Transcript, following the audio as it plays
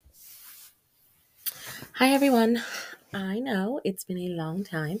Hi, everyone. I know it's been a long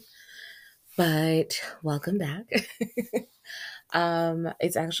time, but welcome back.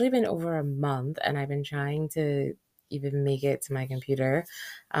 It's actually been over a month, and I've been trying to even make it to my computer.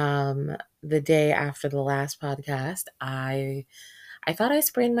 The day after the last podcast, I thought I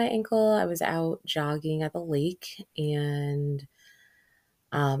sprained my ankle. I was out jogging at the lake, and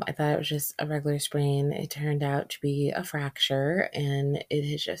I thought it was just a regular sprain. It turned out to be a fracture, and it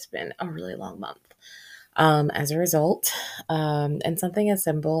has just been a really long month. As a result, and something as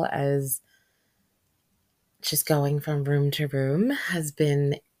simple as just going from room to room has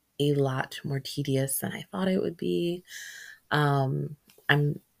been a lot more tedious than I thought it would be. I'm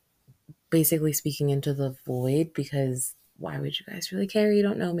basically speaking into the void because why would you guys really care? You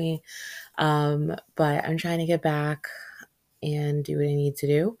don't know me. But I'm trying to get back and do what I need to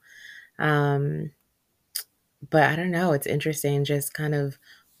do. Um, but I don't know. It's interesting just kind of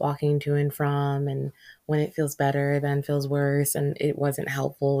walking to and from, and when it feels better, then feels worse. And it wasn't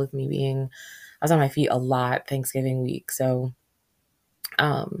helpful with me being, I was on my feet a lot Thanksgiving week. So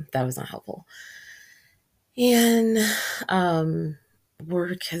that was not helpful. And um,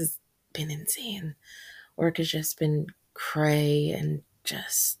 work has been insane. Work has just been cray and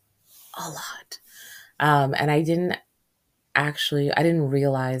just a lot. And I didn't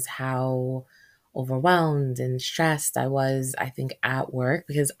realize how overwhelmed and stressed I was, I think, at work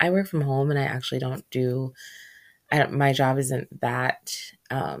because I work from home and I actually my job isn't that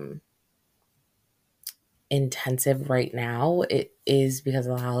intensive right now. It is because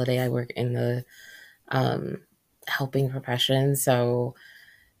of the holiday. I work in the um, helping profession. So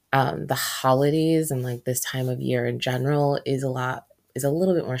the holidays and like this time of year in general is a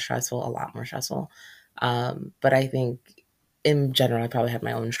little bit more stressful, a lot more stressful. But I think in general, I probably have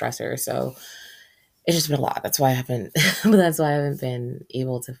my own stressor. So it's just been a lot. That's why I haven't, but that's why I haven't been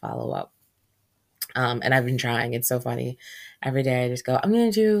able to follow up. And I've been trying. It's so funny. Every day I just go, I'm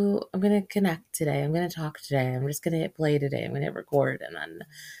going to connect today. I'm going to talk today. I'm just going to hit play today. I'm going to hit record. And then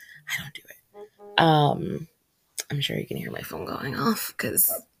I don't do it. I'm sure you can hear my phone going off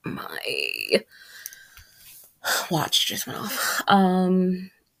because my watch just went off.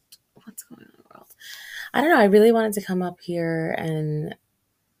 What's going on in the world? I don't know. I really wanted to come up here and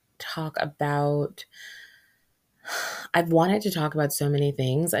talk about I've wanted to talk about so many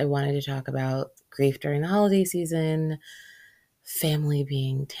things. I wanted to talk about grief during the holiday season, family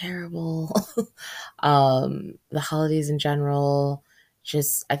being terrible, the holidays in general,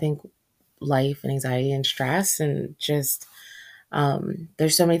 just I think life and anxiety and stress and just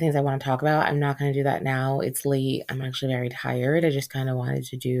there's so many things I want to talk about. I'm not going to do that now. It's late. I'm actually very tired. I just kind of wanted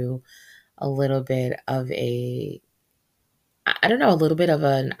to do a little bit of I don't know, a little bit of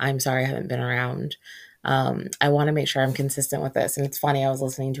an I'm sorry I haven't been around. I want to make sure I'm consistent with this. And it's funny, I was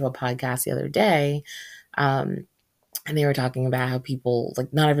listening to a podcast the other day, um, and they were talking about how people,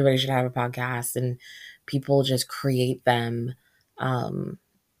 like, not everybody should have a podcast, and people just create them um,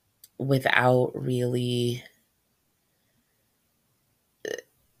 without really,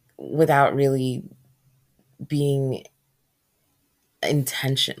 without really being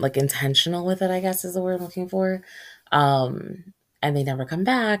intentional with it, I guess is the word I'm looking for. Um, and they never come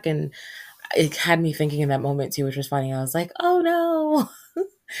back. And it had me thinking in that moment too, which was funny. I was like, oh no,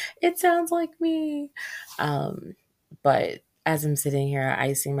 it sounds like me. Um, but as I'm sitting here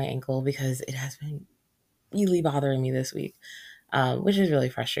icing my ankle because it has been really bothering me this week, which is really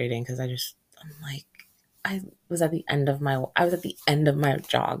frustrating because I'm like, I was at the end of my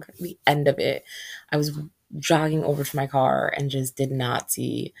jog, the end of it. I was jogging over to my car and just did not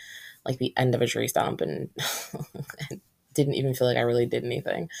see like the end of a tree stump and didn't even feel like I really did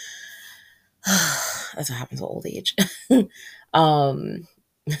anything. That's what happens with old age. um,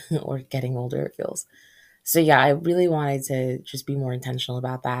 or getting older, it feels. So yeah, I really wanted to just be more intentional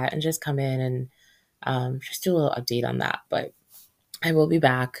about that and just come in and just do a little update on that. But I will be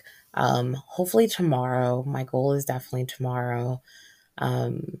back. Hopefully tomorrow. My goal is definitely tomorrow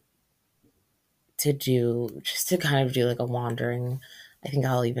um, to kind of do like a wandering. I think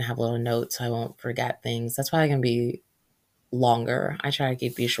I'll even have a little note so I won't forget things. That's probably gonna be longer. I try to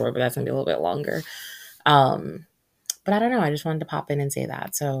keep these short, but that's gonna be a little bit longer. Um, but I don't know. I just wanted to pop in and say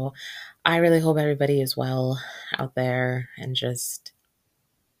that. So I really hope everybody is well out there and just,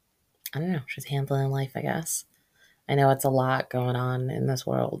 I don't know, just handling life, I guess. I know it's a lot going on in this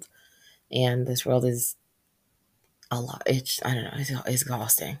world, and this world is a lot. I don't know, it's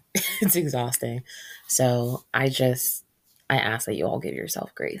exhausting. It's exhausting. So I ask that you all give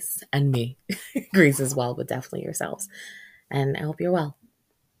yourself grace and me grace as well, but definitely yourselves. And I hope you're well.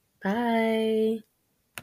 Bye.